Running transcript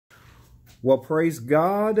Well, praise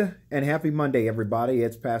God and happy Monday, everybody.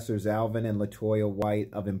 It's Pastors Alvin and LaToya White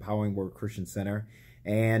of Empowering Word Christian Center.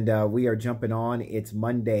 And we are jumping on. It's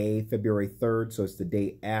Monday, February 3rd, so it's the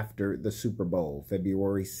day after the Super Bowl.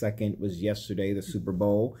 February 2nd was yesterday, the Super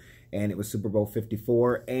Bowl, and it was Super Bowl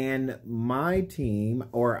 54. And my team,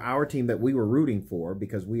 or our team that we were rooting for,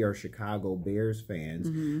 because we are Chicago Bears fans,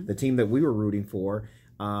 the team that we were rooting for,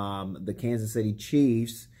 the Kansas City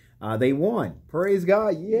Chiefs, they won. Praise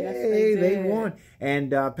God. Yay, yes, they won.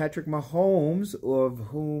 And Patrick Mahomes, of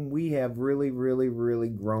whom we have really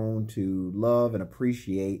grown to love and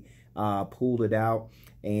appreciate, pulled it out.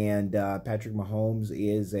 And Patrick Mahomes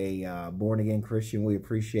is a born-again Christian. We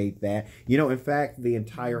appreciate that. You know, in fact, the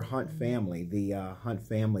entire Hunt family, the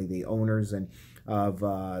owners and of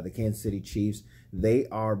the Kansas City Chiefs, they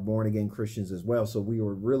are born-again Christians as well. So we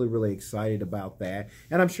were really excited about that.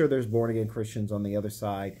 And I'm sure there's born-again Christians on the other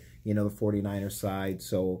side, you know, the 49ers side.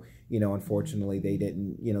 So, you know, unfortunately, they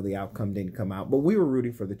didn't, you know, the outcome didn't come out. But we were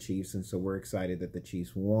rooting for the Chiefs, and so we're excited that the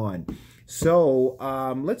Chiefs won. So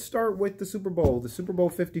let's start with the Super Bowl. The Super Bowl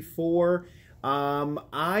 54.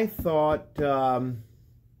 I thought,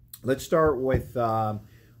 let's start with, what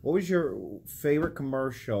was your favorite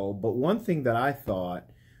commercial? But one thing that I thought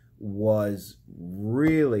was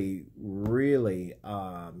really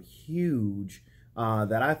huge,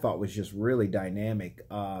 that I thought was just really dynamic.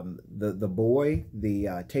 The boy,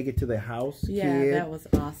 the Take It to the House kid. That was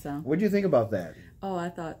awesome. What did you think about that? Oh, I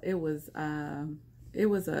thought it was an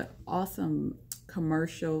awesome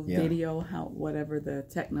commercial video, whatever the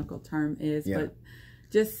technical term is, but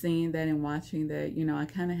just seeing that and watching that, you know, I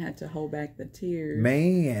kind of had to hold back the tears.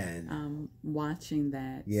 Man, watching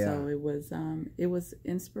that. So it was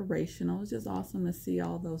inspirational. It was just awesome to see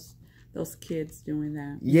all those kids doing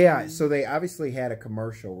that. Yeah, so they obviously had a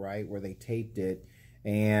commercial, right, where they taped it,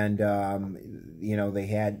 and you know, they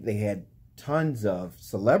had tons of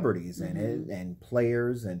celebrities in it, and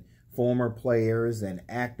players and former players and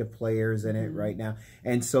active players in it right now.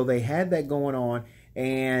 And so they had that going on,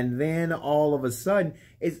 and then all of a sudden,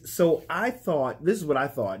 so I thought, this is what I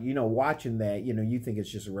thought, you know, watching that, you know, you think it's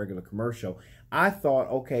just a regular commercial. I thought,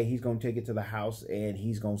 okay, he's going to take it to the house and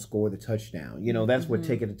he's going to score the touchdown. You know, that's what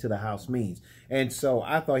taking it to the house means. And so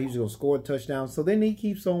I thought he was going to score the touchdown. So then he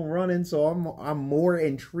keeps on running. So I'm more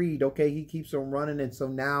intrigued. Okay, he keeps on running. And so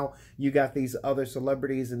now you got these other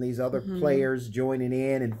celebrities and these other players joining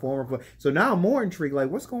in and former players. So now I'm more intrigued. Like,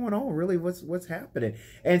 what's going on? Really, what's happening?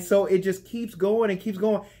 And so it just keeps going and keeps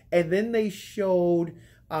going. And then they showed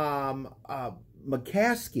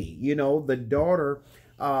McCaskey, you know, the daughter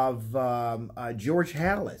of George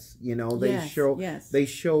Halas. You know, they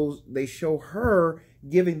show her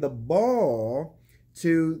giving the ball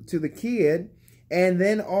to the kid, and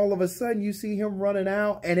then all of a sudden you see him running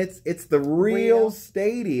out, and it's the real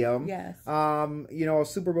stadium. You know,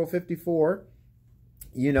 Super Bowl 54.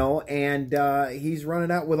 You know, and he's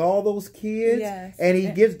running out with all those kids, and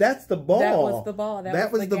he gives, that's the ball. That was the ball.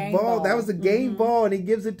 That was the ball. That was the game ball, and he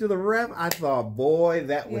gives it to the ref. I thought, boy,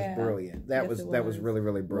 that was brilliant. That was really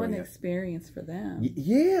brilliant. What an experience for them.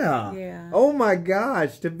 Yeah. Oh my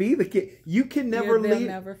gosh, to be the kid, you can never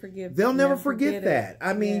leave. They'll never forget that.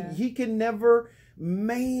 I mean, he can never.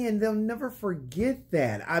 Man, they'll never forget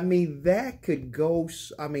that. I mean, that could go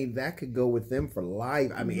with them for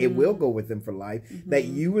life. I mean, it will go with them for life. That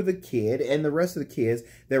you were the kid and the rest of the kids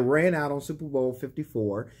that ran out on Super Bowl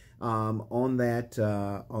 54 on that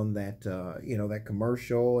you know, that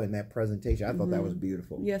commercial and that presentation. I thought that was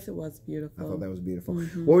beautiful. Yes, it was beautiful. I thought that was beautiful.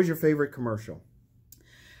 What was your favorite commercial?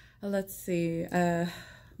 Let's see.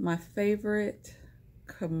 My favorite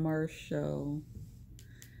commercial.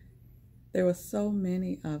 There were so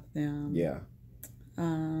many of them. Yeah.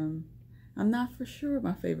 I'm not for sure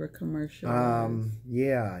my favorite commercial is.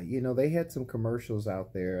 Yeah, you know, they had some commercials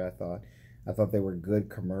out there. I thought they were good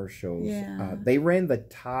commercials. Yeah. They ran the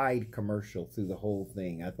Tide commercial through the whole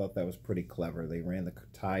thing. I thought that was pretty clever. They ran the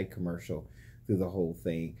Tide commercial through the whole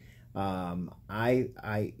thing.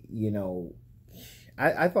 You know,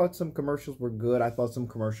 I thought some commercials were good. I thought some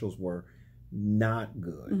commercials were not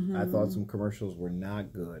good. I thought some commercials were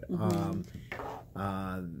not good.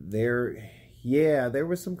 There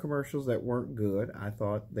were some commercials that weren't good. I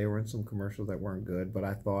thought there were some commercials that weren't good, but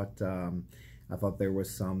I thought there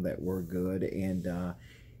was some that were good. And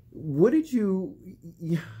what did you?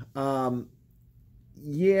 You know,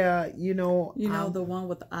 the one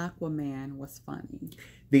with Aquaman was funny.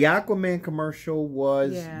 The Aquaman commercial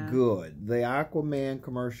was good. The Aquaman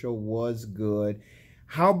commercial was good.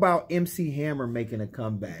 How about MC Hammer making a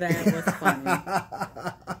comeback? That was funny.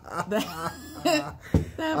 that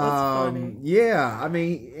was funny. Yeah, I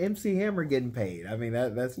mean, MC Hammer getting paid. I mean,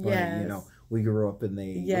 that's funny. Yes. You know, we grew up in the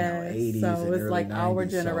 80s so and it's early like 90s, our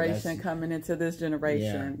so generation coming into this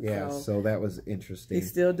generation. Yeah, so that was interesting. He's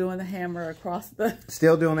still doing the hammer across the...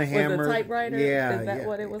 Still doing the hammer. The typewriter? Yeah. Is that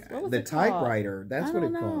what it was? What was the it called? typewriter. That's what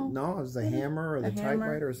it called. No, it was the hammer or the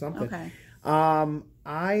typewriter or something. Okay.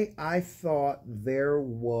 I thought there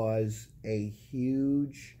was a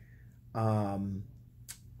huge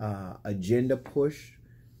agenda push,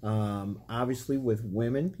 obviously with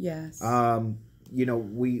women. Yes. You know,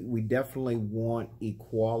 we definitely want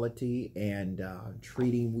equality and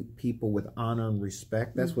treating people with honor and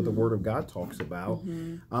respect. That's what the Word of God talks about.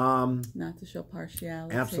 Not to show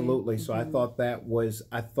partiality. Absolutely. So I thought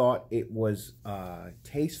it was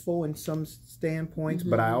tasteful in some standpoints,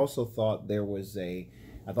 but I also thought there was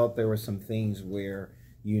some things where,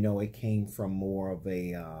 you know, it came from more of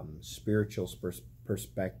a spiritual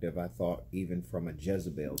perspective. I thought even from a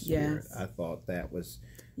Jezebel spirit. Yes. I thought that was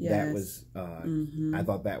I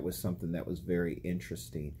thought that was something that was very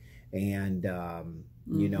interesting. And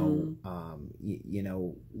you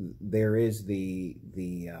know, there is the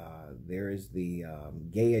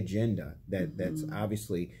gay agenda that's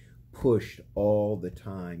obviously pushed all the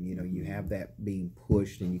time. You know, you have that being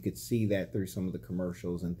pushed, and you could see that through some of the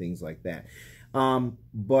commercials and things like that.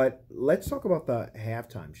 But let's talk about the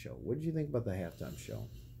halftime show. What did you think about the halftime show?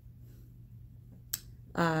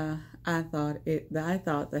 I thought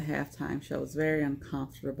the halftime show was very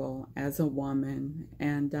uncomfortable as a woman,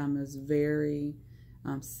 and it was very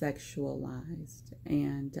sexualized.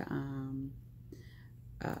 And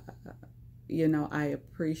you know, I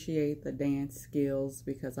appreciate the dance skills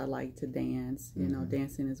because I like to dance. You know,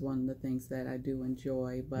 dancing is one of the things that I do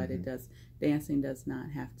enjoy, but dancing does not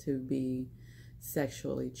have to be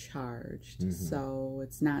sexually charged. So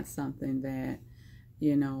it's not something that,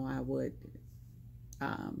 you know, I would.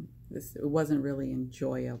 It wasn't really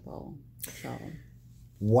enjoyable. So,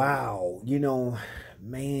 wow, you know,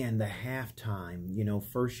 man, the halftime. You know,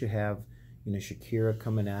 first you have, you know, Shakira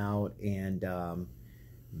coming out, and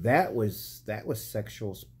that was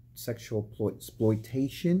sexual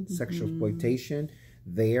exploitation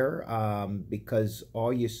there, because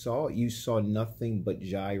all you saw nothing but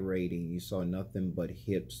gyrating. You saw nothing but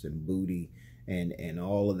hips and booty and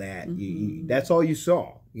all of that. That's all you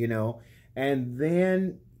saw, you know. And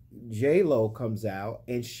then J-Lo comes out,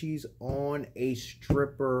 and she's on a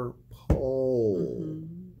stripper pole.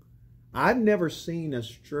 I've never seen a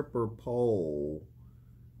stripper pole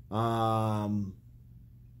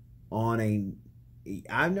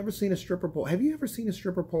I've never seen a stripper pole. Have you ever seen a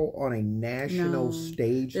stripper pole on a national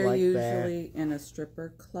stage like that? They're usually in a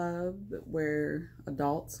stripper club where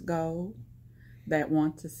adults go that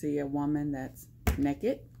want to see a woman that's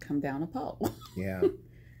naked come down a pole. Yeah.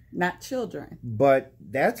 Not children. But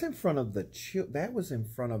that's in front of that was in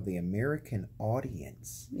front of the American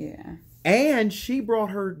audience. Yeah. And she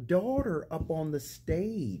brought her daughter up on the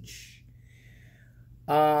stage.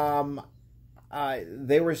 There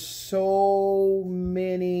were so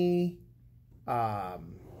many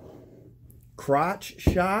crotch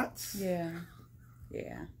shots. Yeah.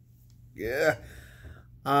 Yeah. Yeah.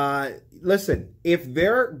 Listen, if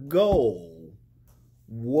their goal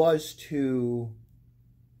was to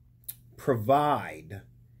provide,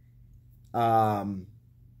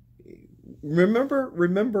 remember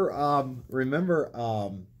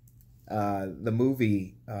the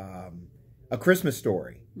movie A Christmas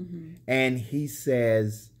Story, and he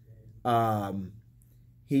says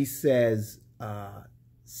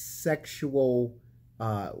sexual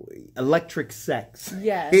electric sex.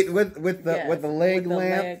 Yes. With the leg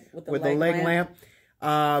lamp.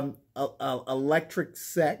 Electric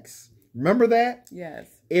sex. Remember that? Yes.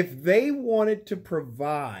 If they wanted to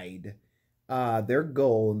provide, their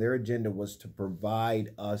goal and their agenda was to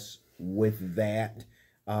provide us with that,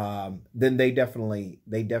 then they definitely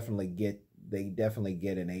get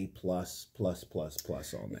an A plus on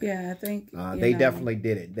that. Yeah, I think they definitely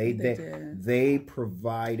did it. They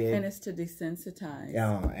provided, and it's to desensitize.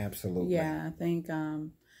 Yeah, absolutely. Yeah, I think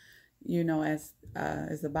you know, as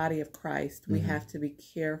the body of Christ, we have to be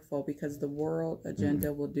careful because the world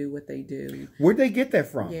agenda will do what they do. Where'd they get that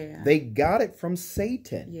from? Yeah. They got it from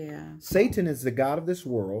Satan. Yeah. Satan is the god of this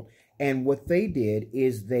world, and what they did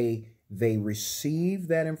is they received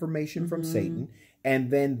that information from Satan, and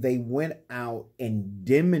then they went out and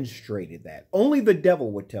demonstrated that. Only the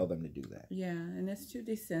devil would tell them to do that. Yeah, and it's to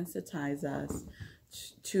desensitize us,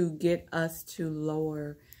 to get us to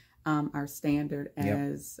lower our standard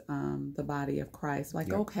as the body of Christ.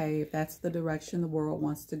 Like, okay, if that's the direction the world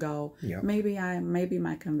wants to go, maybe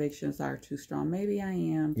my convictions are too strong. Maybe I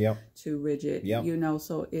am too rigid. You know,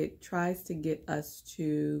 so it tries to get us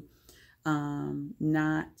to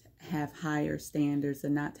not have higher standards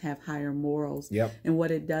and not have higher morals. And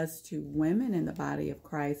what it does to women in the body of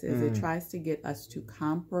Christ is it tries to get us to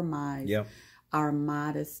compromise our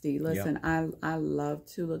modesty. Listen, I love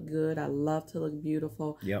to look good. I love to look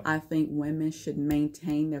beautiful. I think women should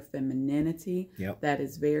maintain their femininity. That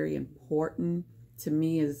is very important to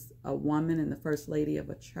me as a woman and the first lady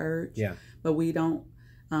of a church. But we don't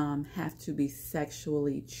have to be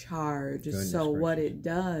sexually charged. Goodness so gracious. What it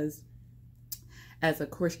does as a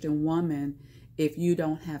Christian woman, if you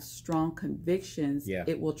don't have strong convictions,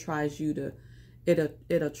 it will try you to,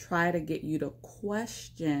 it'll try to get you to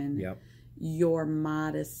question your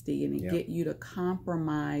modesty and get you to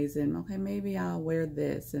compromise and, okay, maybe I'll wear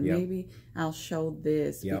this and maybe I'll show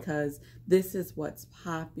this because this is what's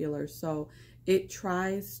popular. So it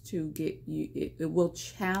tries to get you, it will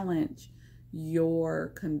challenge your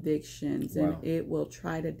convictions and it will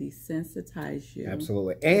try to desensitize you.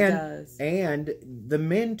 Absolutely. And the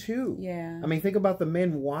men too. I mean, think about the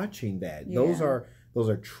men watching that. Those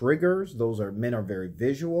are triggers. Men are very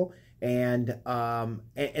visual. And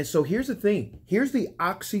so here's the thing. Here's the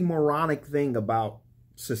oxymoronic thing about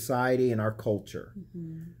society and our culture.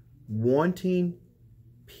 Wanting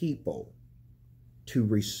people to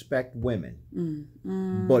respect women,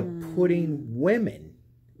 but putting women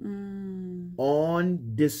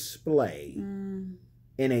on display in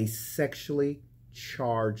a sexually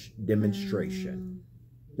charged demonstration.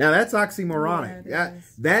 Now that's oxymoronic.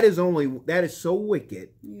 That is so wicked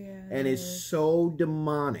and is so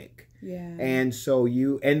demonic. And so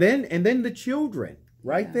and then the children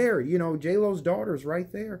right there, you know, J-Lo's daughter's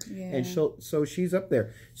right there. And so she's up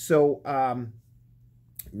there. So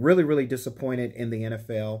really, really disappointed in the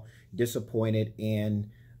NFL, disappointed in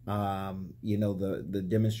you know, the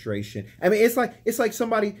demonstration. I mean, it's like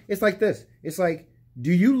somebody, it's like this. It's like,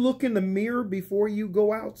 do you look in the mirror before you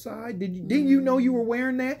go outside? Didn't you know you were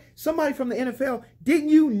wearing that? Somebody from the NFL, didn't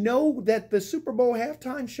you know that the Super Bowl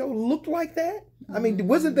halftime show looked like that? I mean,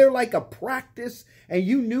 wasn't there like a practice and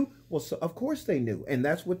you knew? Well, so of course they knew. And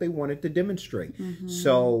that's what they wanted to demonstrate.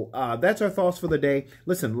 So that's our thoughts for the day.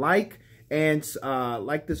 Listen, like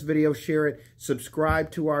this video, share it,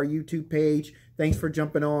 subscribe to our YouTube page. Thanks for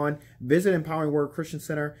jumping on. Visit Empowering Word Christian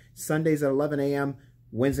Center Sundays at 11 a.m.,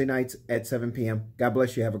 Wednesday nights at 7 p.m. God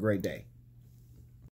bless you. Have a great day.